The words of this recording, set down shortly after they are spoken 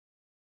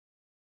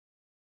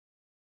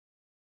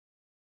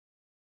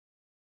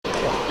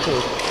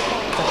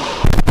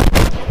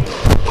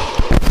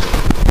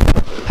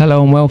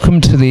Hello and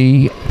welcome to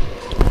the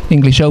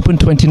English Open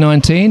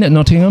 2019 at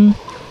Nottingham.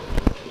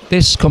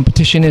 This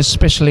competition is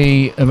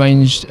specially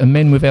arranged a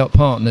men without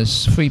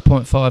partners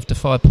 3.5 to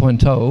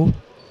 5.0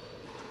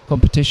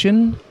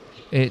 competition.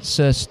 It's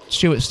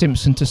Stu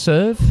Simpson to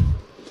serve,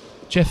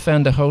 Jeff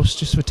van der Hulst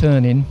just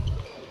returning,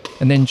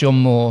 and then John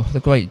Moore, the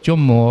great John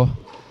Moore,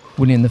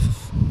 winning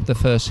the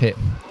first hit.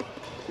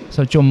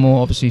 So John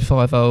Moore obviously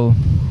 5-0,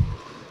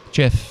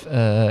 Jeff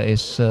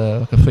is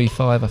like a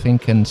 3-5 I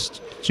think, and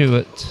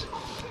Stuart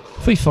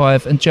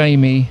 3-5, and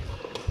Jamie,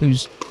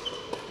 who's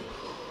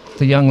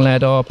the young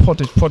lad, our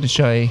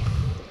protege,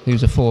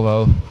 who's a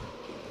 4-0.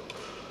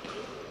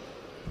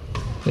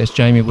 There's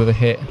Jamie with a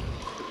hit.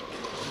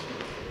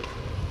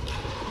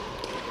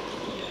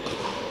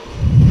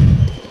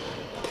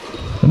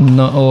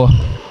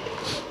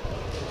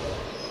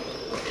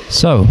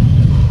 So,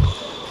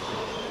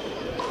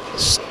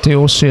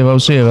 still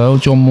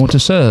 0-0, John Moore to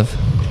serve.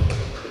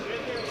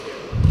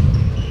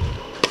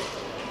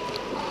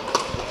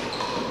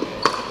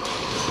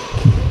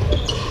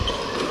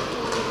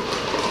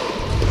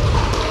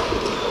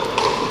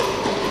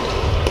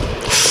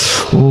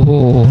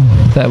 Oh,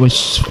 that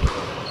was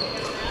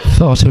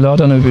far too low. I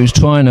don't know if he was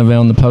trying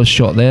around the post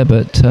shot there,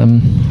 but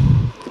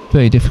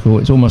very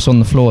difficult. It's almost on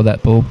the floor,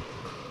 that ball.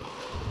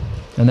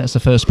 And that's the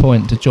first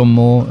point to John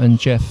Moore and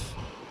Jeff.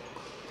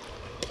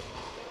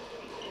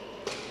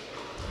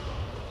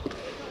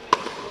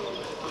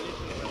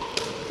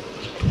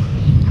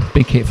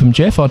 Big hit from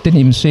Jeff. I didn't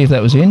even see if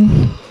that was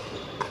in.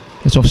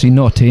 It's obviously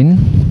not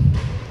in.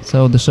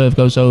 So the serve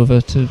goes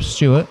over to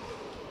Stuart.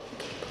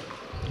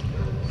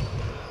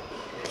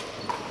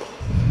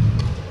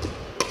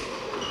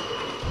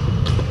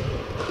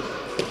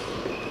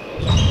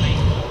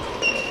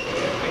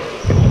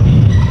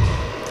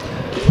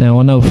 Now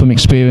I know from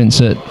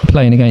experience at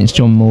playing against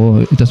John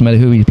Moore, it doesn't matter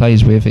who he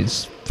plays with,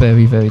 it's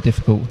very, very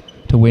difficult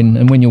to win.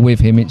 And when you're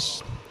with him,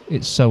 it's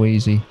so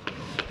easy.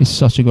 He's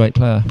such a great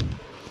player.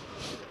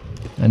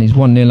 And he's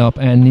 1-0 up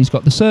and he's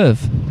got the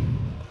serve.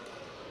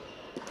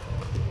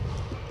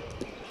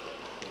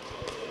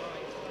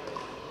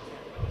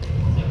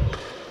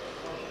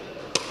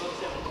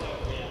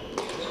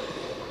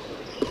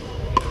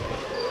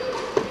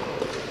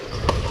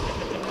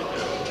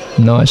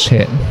 Nice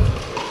hit.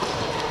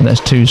 And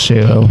that's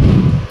 2-0.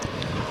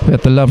 We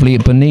have the lovely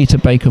Bonita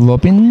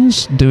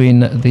Baker-Robbins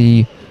doing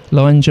the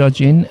line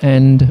judging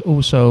and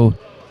also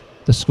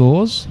the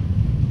scores.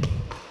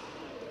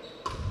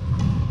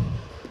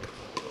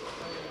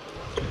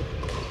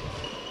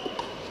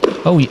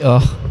 Oh, yeah,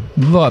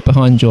 right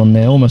behind John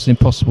there. Almost an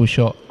impossible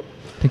shot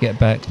to get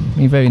back.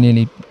 He very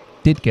nearly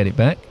did get it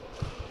back.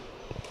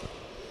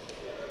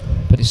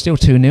 But it's still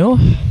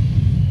 2-0.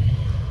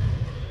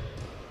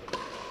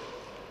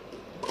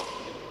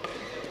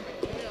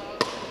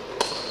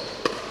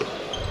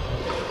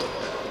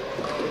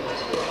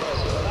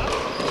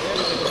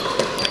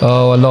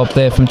 Oh, a lob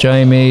there from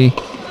Jamie.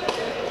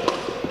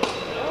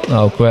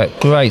 Oh,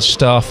 great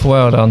stuff.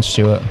 Well done,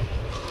 Stuart.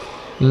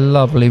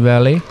 Lovely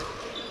rally.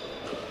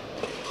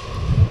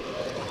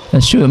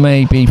 And Stuart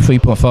may be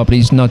 3.5, but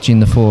he's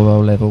nudging the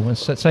 4-0 level.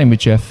 It's the same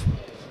with Jeff.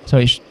 So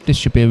this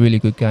should be a really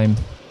good game.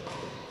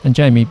 And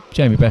Jamie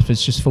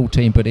Basford's just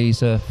 14, but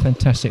he's a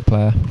fantastic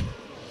player.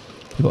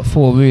 We've got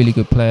 4 really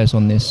good players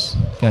on this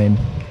game.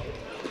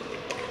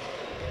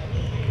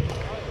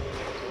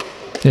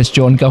 There's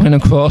John going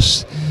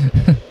across.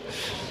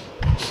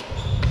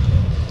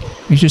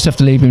 You just have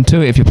to leave him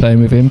to it if you're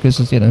playing with him,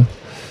 because, you know,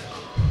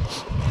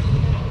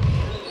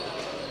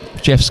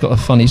 Jeff's got a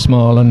funny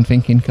smile and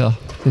thinking, God,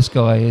 this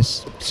guy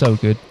is so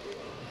good.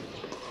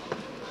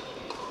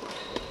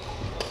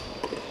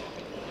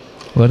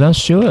 Well done,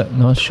 Stuart.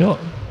 Nice shot.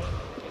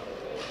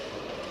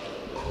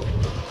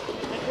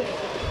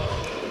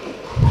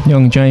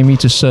 Young Jamie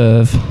to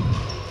serve.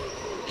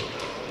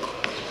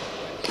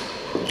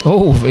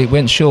 Oh, it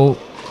went short.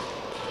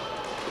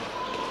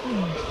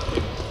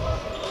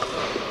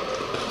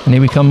 And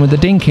here we come with the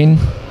dinking.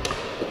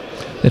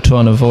 They're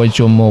trying to avoid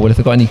John Moore. Well, if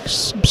they've got any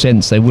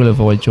sense, they will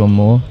avoid John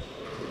Moore.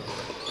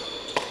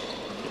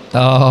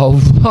 Oh,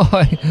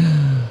 right.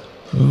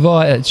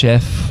 Right at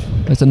Jeff.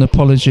 There's an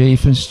apology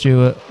from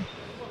Stuart.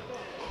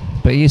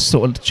 But he is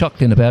sort of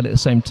chuckling about it at the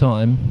same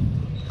time.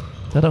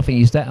 I don't think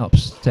he's that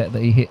upset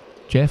that he hit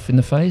Jeff in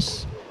the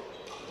face.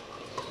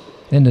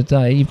 At the end of the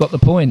day, you've got the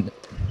point.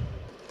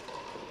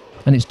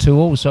 And it's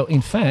 2-2. So,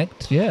 in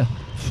fact, yeah,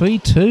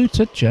 3-2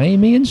 to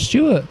Jamie and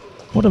Stuart.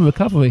 What a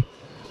recovery.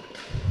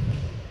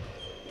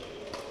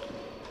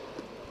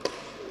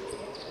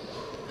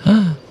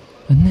 And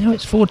now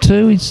it's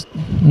 4-2. It's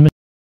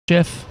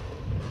Jeff.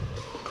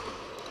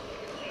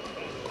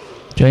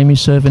 Jamie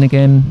serving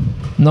again.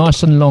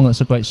 Nice and long.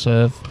 That's a great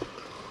serve.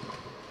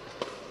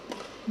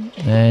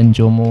 And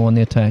John Moore on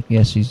the attack.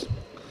 Yes, he's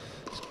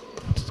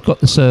got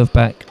the serve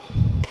back.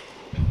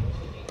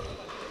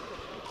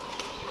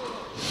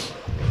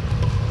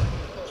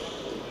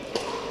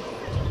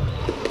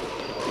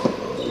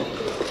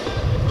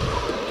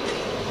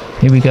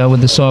 Here we go with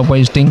the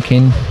sideways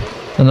dinking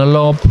and a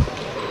lob.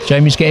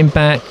 Jamie's getting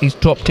back. He's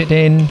dropped it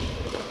in.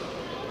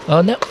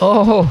 Oh no!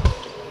 Oh,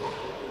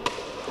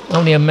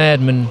 only a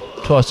madman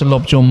tries to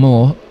lob John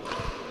Moore.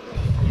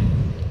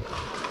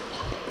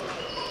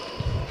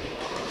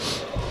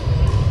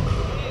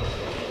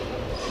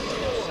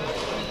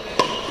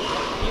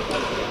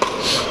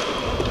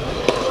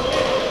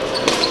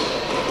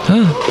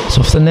 It's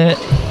off the net.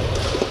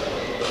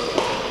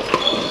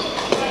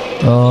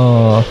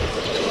 Oh,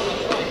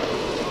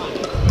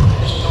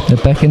 they're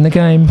back in the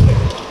game.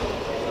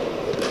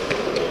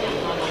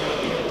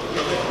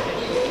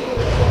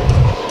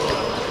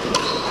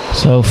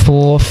 So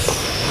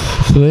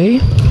 4-3.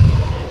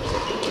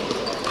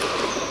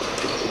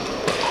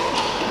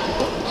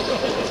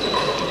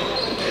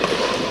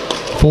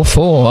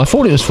 4-4. I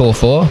thought it was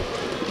 4-4.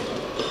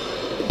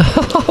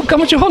 Oh,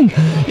 come on, John.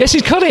 Yes,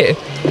 he's got it.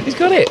 He's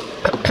got it.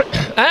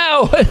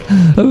 Ow!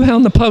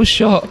 Around the post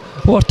shot.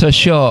 What a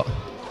shot.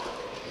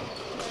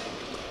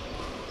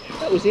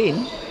 That was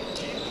in.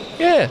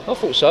 Yeah, I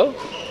thought so.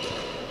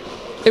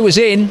 It was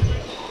in.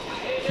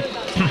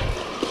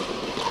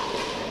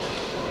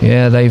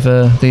 Yeah, they've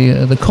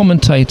the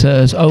commentator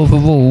has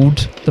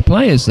overruled the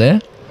players there.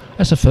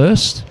 That's a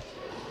first.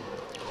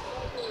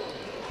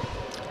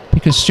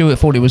 Because Stuart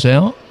thought it was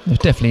out. It was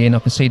definitely in. I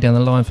can see down the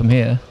line from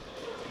here.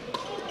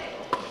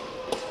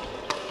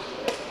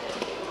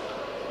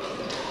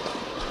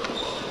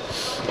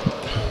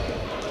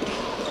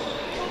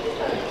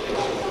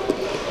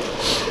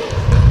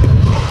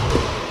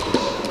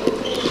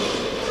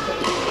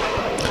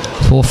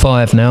 Four,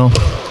 5 now.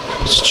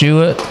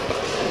 Stuart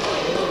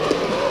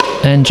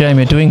and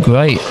Jamie are doing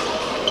great.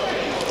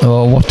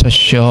 Oh, what a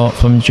shot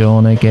from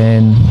John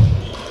again.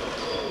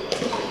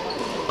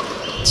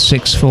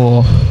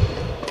 6-4.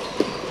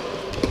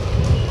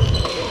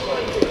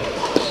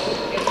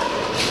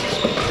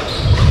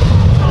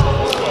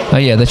 Oh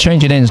yeah, they're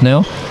changing ends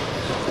now.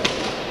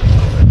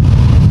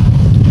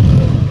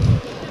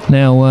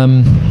 Now,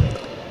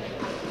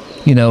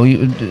 you know,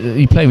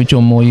 you play with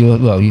John Moore.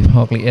 You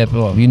hardly ever.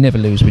 Well, you never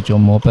lose with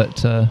John Moore.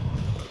 But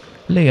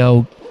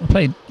Leo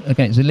played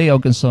against Leo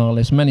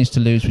Gonzalez, managed to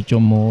lose with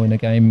John Moore in a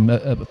game,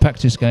 a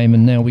practice game,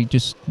 and now we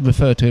just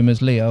refer to him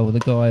as Leo, the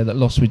guy that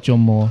lost with John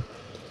Moore.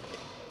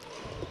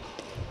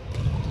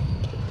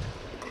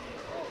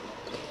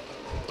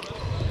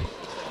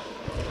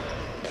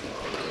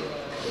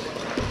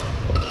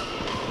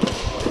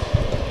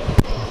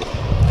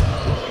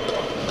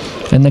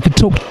 And they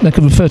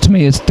could refer to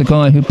me as the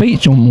guy who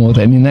beat John Moore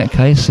then in that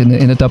case, in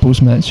a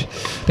doubles match.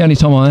 The only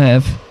time I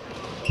have.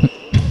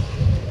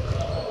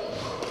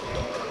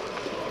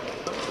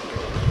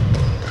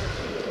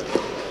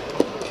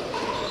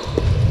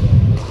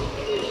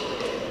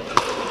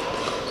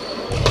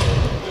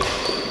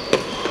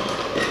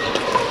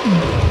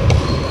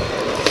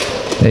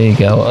 There you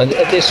go.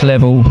 At this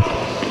level,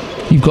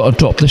 you've got to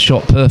drop the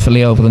shot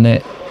perfectly over the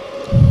net.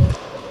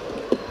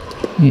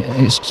 Yeah,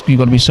 you've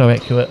got to be so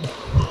accurate.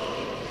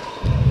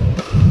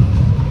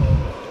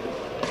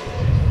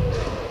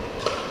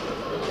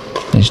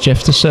 There's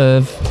Jeff to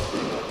serve.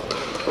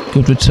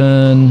 Good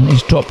return.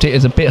 He's dropped it.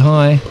 It's a bit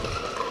high.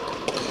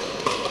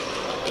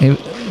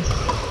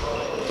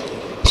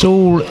 It's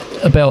all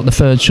about the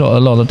third shot a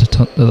lot of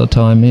the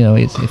time. You know,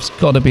 it's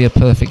got to be a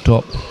perfect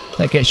drop.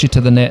 That gets you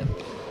to the net,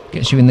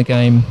 gets you in the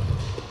game.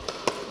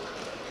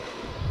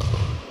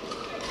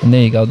 And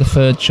there you go. The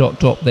third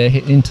shot drop there,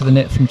 hit into the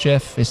net from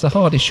Jeff. It's the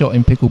hardest shot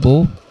in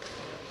pickleball,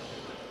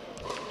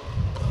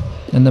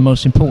 and the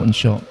most important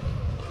shot.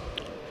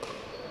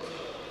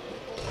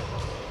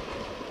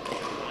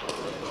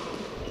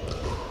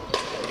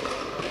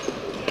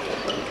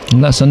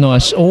 And that's a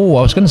nice, I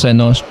was going to say a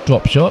nice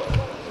drop shot.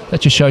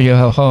 That just shows you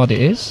how hard it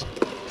is.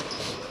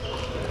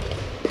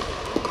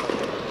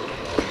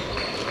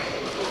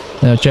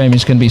 Now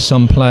Jamie's going to be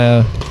some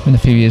player in a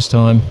few years'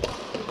 time.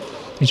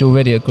 He's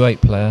already a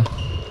great player.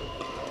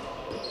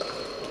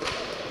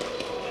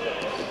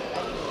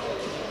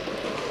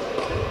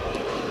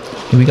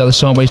 Here we go, the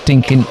sideways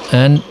dinking,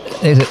 and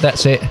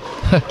that's it.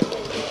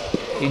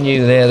 You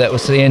knew there that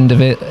was the end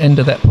of it, end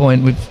of that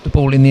point with the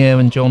ball in the air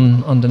and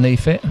John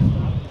underneath it.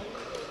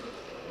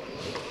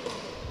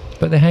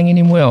 But they're hanging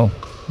in well,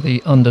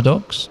 the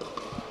underdogs.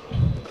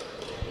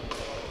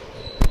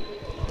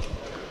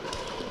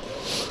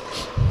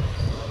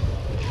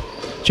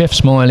 Jeff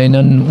smiling,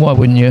 and why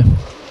wouldn't you?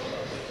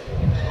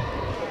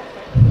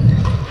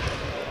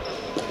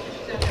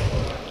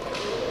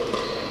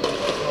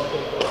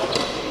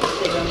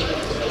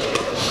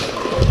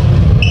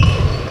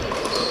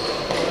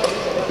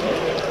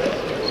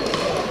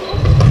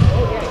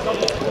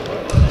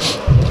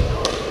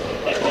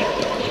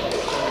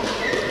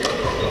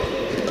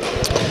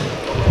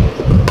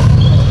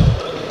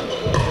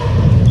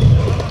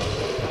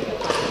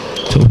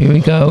 Here we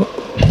go.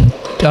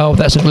 Oh,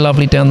 that's a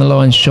lovely down the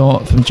line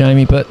shot from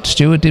Jamie, but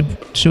Stuart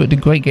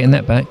did great getting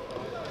that back.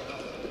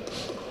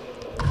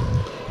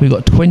 We've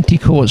got 20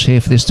 courts here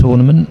for this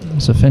tournament.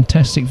 It's a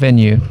fantastic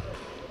venue.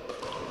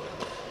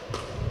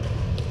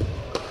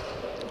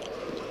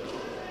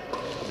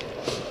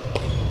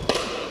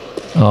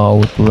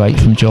 Oh, great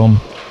from John.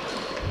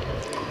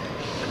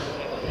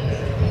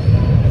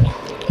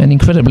 And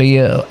incredibly,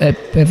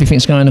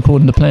 everything's going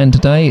according to plan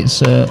today. It's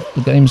the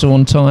games are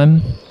on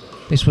time.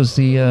 This was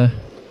the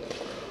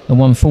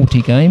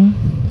 1:40 game.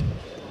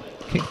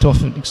 Kicked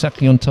off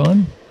exactly on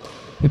time.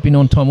 We've been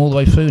on time all the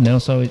way through now,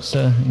 so it's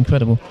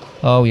incredible.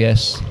 Oh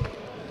yes,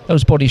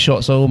 those body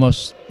shots are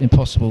almost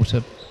impossible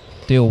to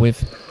deal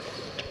with,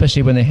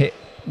 especially when they hit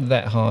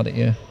that hard at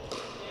you.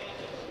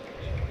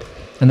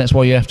 And that's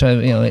why you have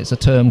to, you know, it's a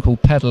term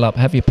called paddle up.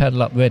 Have your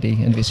paddle up ready,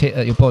 and if it's hit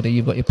at your body,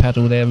 you've got your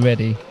paddle there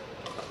ready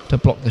to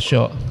block the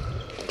shot.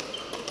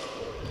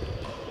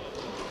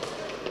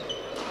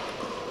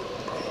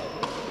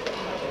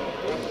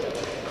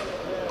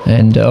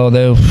 And they're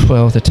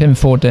the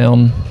 10-4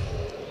 down,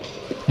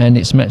 and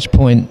it's match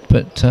point.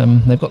 But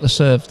they've got the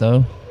serve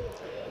though.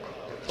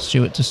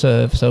 Stewart to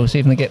serve, so we'll see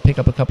if they pick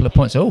up a couple of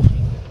points. Oh,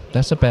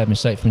 that's a bad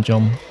mistake from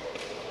John.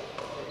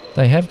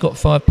 They have got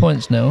 5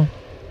 points now.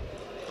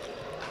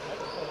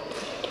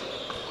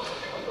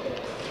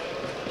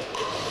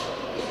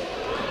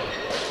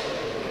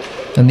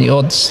 And the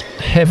odds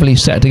heavily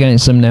stacked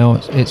against them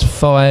now. It's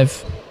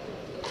 5.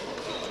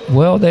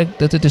 Well,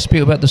 there's a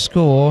dispute about the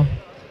score.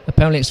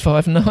 Apparently it's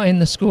 5-9.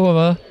 The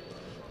scorer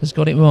has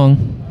got it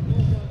wrong.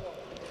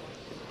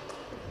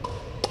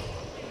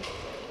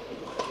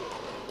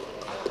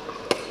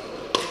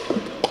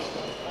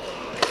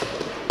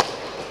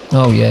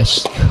 Oh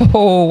yes.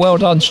 Oh, well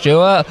done,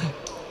 Stuart.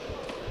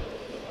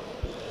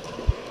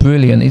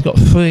 Brilliant. He's got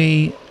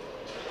 3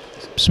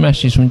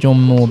 smashes from John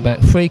Moore back.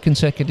 3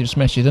 consecutive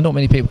smashes, and not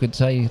many people could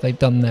say they've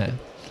done that.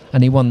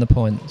 And he won the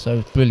point,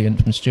 so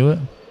brilliant from Stuart.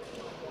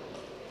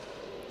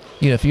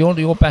 You know, if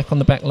you're back on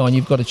the back line,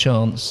 you've got a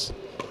chance.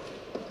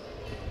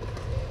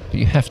 But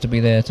you have to be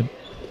there to...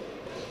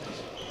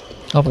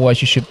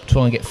 Otherwise you should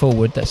try and get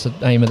forward. That's the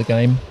aim of the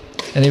game.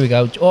 And here we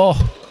go. Oh,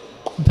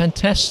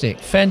 fantastic,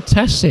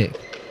 fantastic.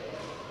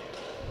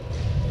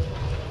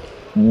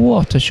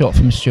 What a shot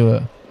from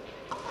Stuart.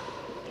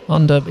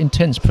 Under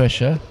intense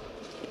pressure.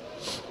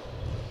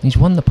 He's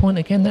won the point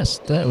again.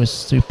 That was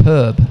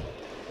superb.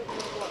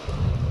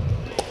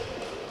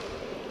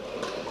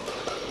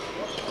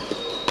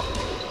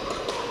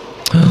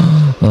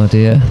 Oh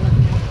dear.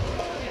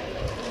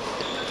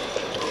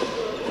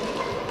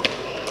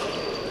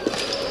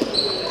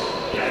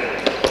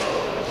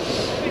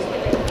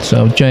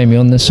 So Jamie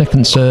on the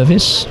second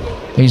service.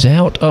 He's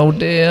out. Oh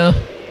dear.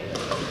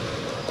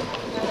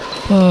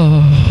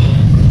 Oh.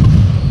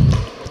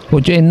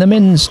 Well, in the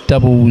men's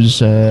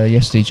doubles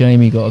yesterday,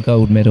 Jamie got a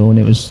gold medal, and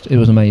it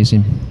was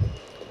amazing.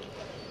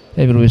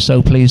 Everybody was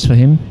so pleased for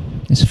him.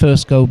 His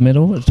first gold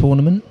medal at a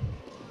tournament.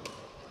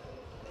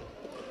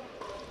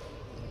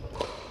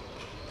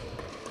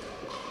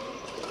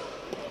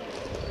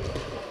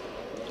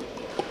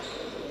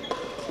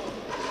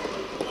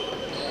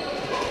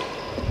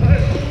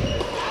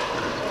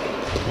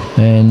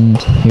 And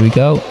here we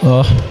go.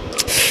 Oh,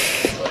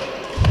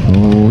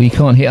 he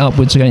can't hit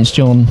upwards against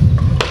John.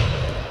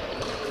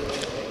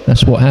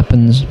 That's what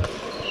happens.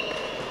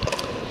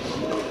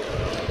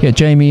 Yeah,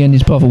 Jamie and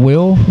his brother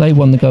Will, they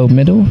won the gold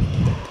medal.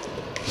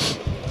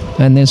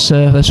 And there's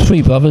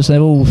 3 brothers.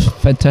 They're all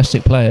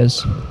fantastic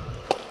players.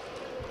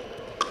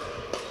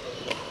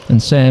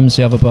 And Sam's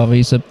the other brother.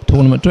 He's a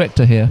tournament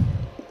director here.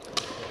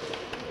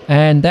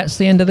 And that's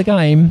the end of the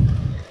game.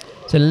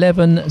 It's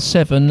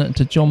 11-7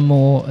 to John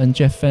Moore and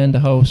Jeff van der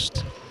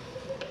Hulst.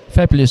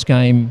 Fabulous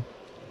game.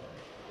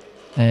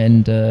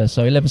 And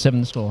so 11-7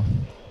 the score.